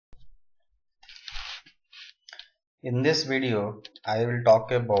In this video, I will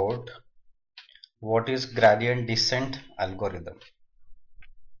talk about what is gradient descent algorithm.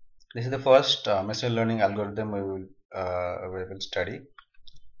 This is the first machine learning algorithm we will study.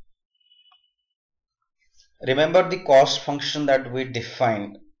 Remember the cost function that we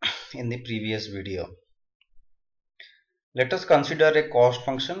defined in the previous video. Let us consider a cost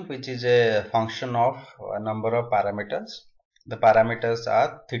function which is a function of a number of parameters. The parameters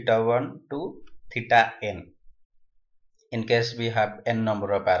are theta1 to theta n. In case we have n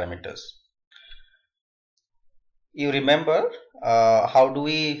number of parameters. You remember how do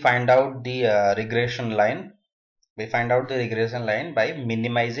we find out the regression line? We find out the regression line by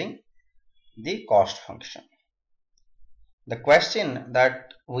minimizing the cost function. The question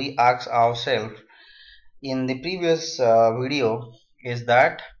that we ask ourselves in the previous video is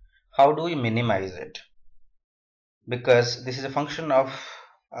that how do we minimize it? Because this is a function of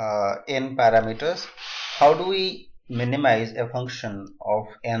n parameters. How do we minimize a function of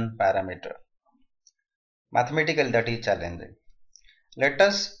n parameter? Mathematically that is challenging. Let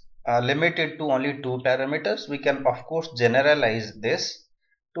us limit it to only two parameters. We can of course generalize this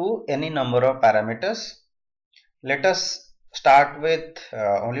to any number of parameters. Let us start with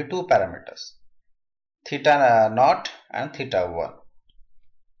only two parameters, theta naught and theta 1.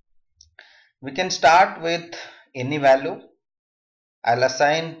 We can start with any value. I'll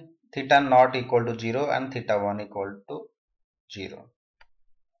assign theta naught equal to 0 and theta 1 equal to 0.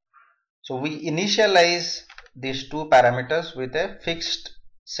 So we initialize these two parameters with a fixed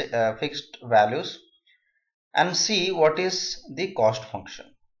values and see what is the cost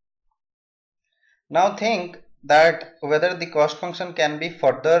function. Now think that whether the cost function can be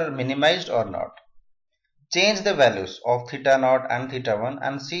further minimized or not. Change the values of theta naught and theta 1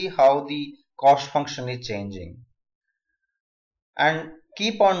 and see how the cost function is changing. And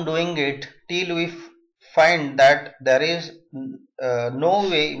keep on doing it till we find that there is no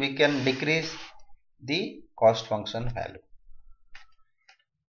way we can decrease the cost function value.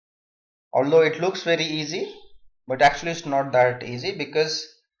 Although it looks very easy, but actually it's not that easy, because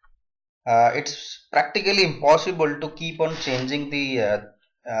it's practically impossible to keep on changing the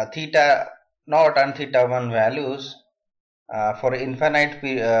theta naught and theta 1 values for infinite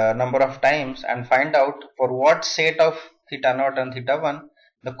number of times and find out for what set of theta naught and theta 1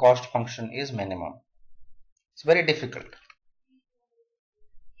 the cost function is minimum. It's very difficult.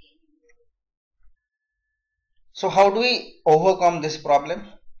 So how do we overcome this problem?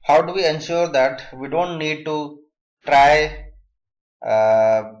 How do we ensure that we don't need to try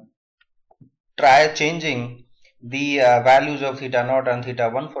changing the values of theta naught and theta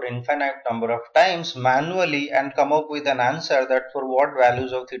 1 for infinite number of times manually and come up with an answer that for what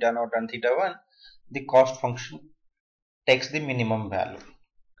values of theta naught and theta 1 the cost function takes the minimum value.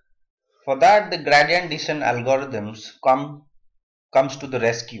 For that, the gradient descent algorithms comes to the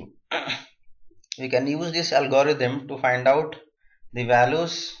rescue. We can use this algorithm to find out the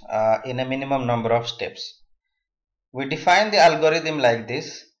values in a minimum number of steps. We define the algorithm like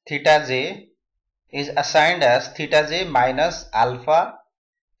this: theta j is assigned as theta j minus alpha,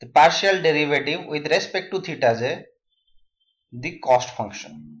 the partial derivative with respect to theta j, the cost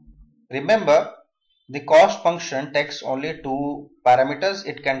function. Remember, the cost function takes only two parameters.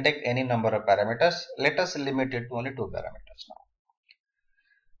 It can take any number of parameters. Let us limit it to only two parameters now.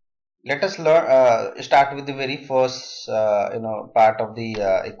 Let us start with the very first part of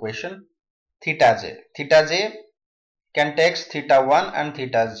the equation, theta j. Theta j can take theta 1 and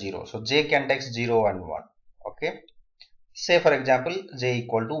theta 0. So j can take 0 and 1. Okay. Say for example j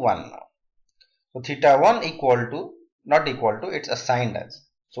equal to 1 now. So theta 1 equal to, not equal to, it's assigned as.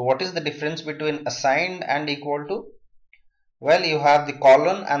 So what is the difference between assigned and equal to? Well, you have the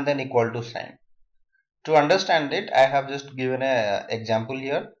colon and then equal to sign. To understand it, I have just given an example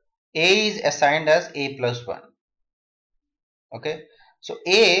here. A is assigned as a plus 1. Okay. So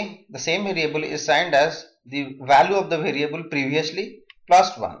a, the same variable, is assigned as the value of the variable previously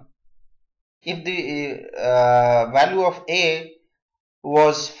plus 1. If the value of a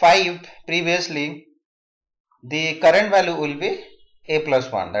was 5 previously, the current value will be a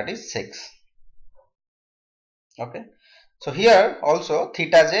plus 1, that is 6. Okay. So here also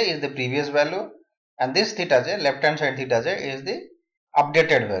theta j is the previous value and this theta j, left hand side theta j, is the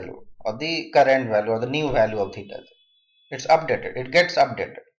updated value or the current value or the new value of theta j. It's updated, it gets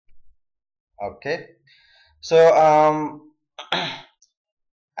updated. Okay. So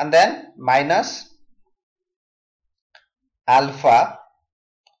and then minus alpha.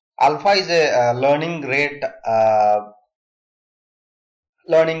 Alpha is a learning rate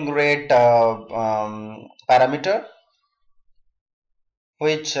parameter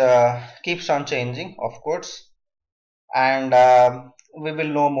which keeps on changing, of course. and we will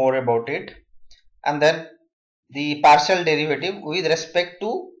know more about it. And then the partial derivative with respect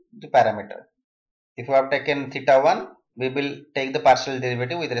to the parameter. If you have taken theta 1, we will take the partial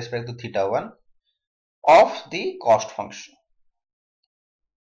derivative with respect to theta 1 of the cost function.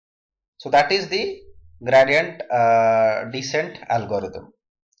 So that is the gradient descent algorithm.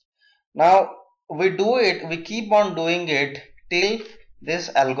 Now we keep on doing it till this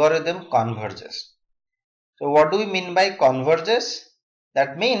algorithm converges. So what do we mean by converges?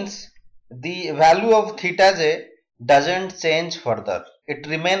 That means the value of theta j doesn't change further. It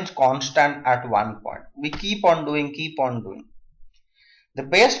remains constant at one point. We keep on doing. The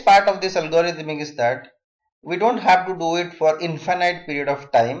best part of this algorithm is that we don't have to do it for infinite period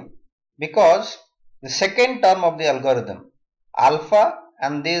of time, because the second term of the algorithm, alpha,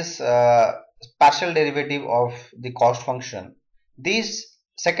 and this partial derivative of the cost function, this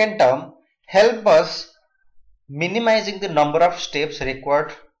second term help us minimizing the number of steps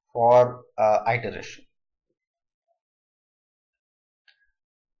required for iteration.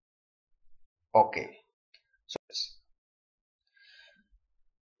 Okay,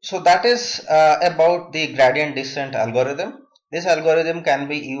 so that is about the gradient descent algorithm. This algorithm can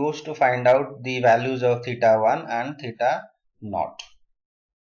be used to find out the values of theta 1 and theta naught.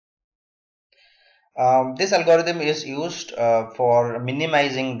 This algorithm is used for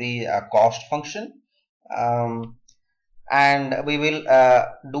minimizing the cost function, and we will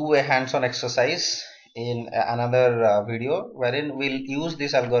do a hands-on exercise in another video wherein we'll use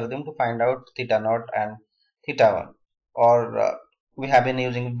this algorithm to find out theta naught and theta 1, or we have been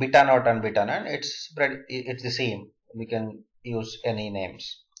using beta naught and beta 9. It's the same. We can use any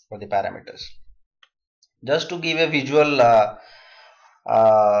names for the parameters. Just to give a visual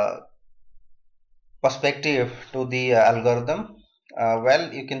perspective to the algorithm,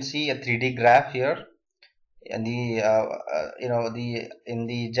 well, you can see a 3D graph here. And in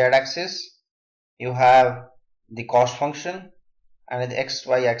the z-axis you have the cost function, and in the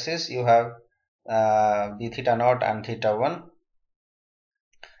xy axis you have the theta naught and theta 1,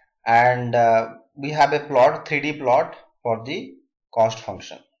 and we have a 3D plot for the cost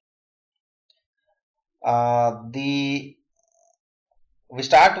function. We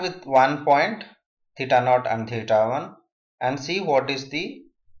start with one point, theta naught and theta 1, and see what is the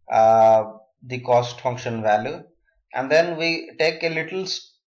cost function value, and then we take a little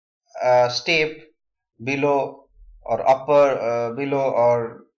step below or below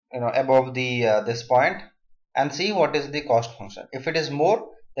or above the this point, and see what is the cost function. If it is more,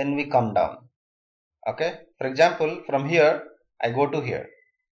 then we come down. Okay, for example, from here I go to here,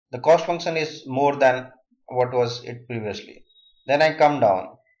 the cost function is more than what was it previously. Then I come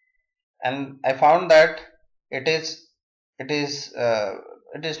down and I found that it is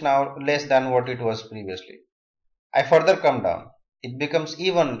now less than what it was previously. I further come down, it becomes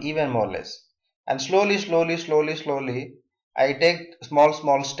even more less, and slowly I take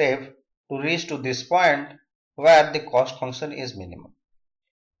small step to reach to this point where the cost function is minimum.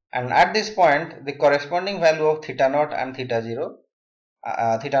 And at this point the corresponding value of theta naught and theta 0,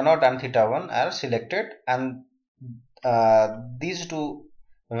 theta naught and theta 1 are selected, and these two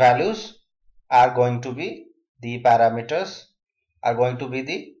values are going to be the parameters, are going to be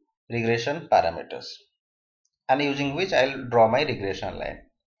the regression parameters, and using which I'll draw my regression line.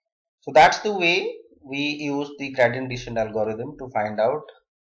 So that's the way we use the gradient descent algorithm to find out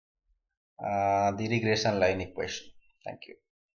the regression line equation. Thank you.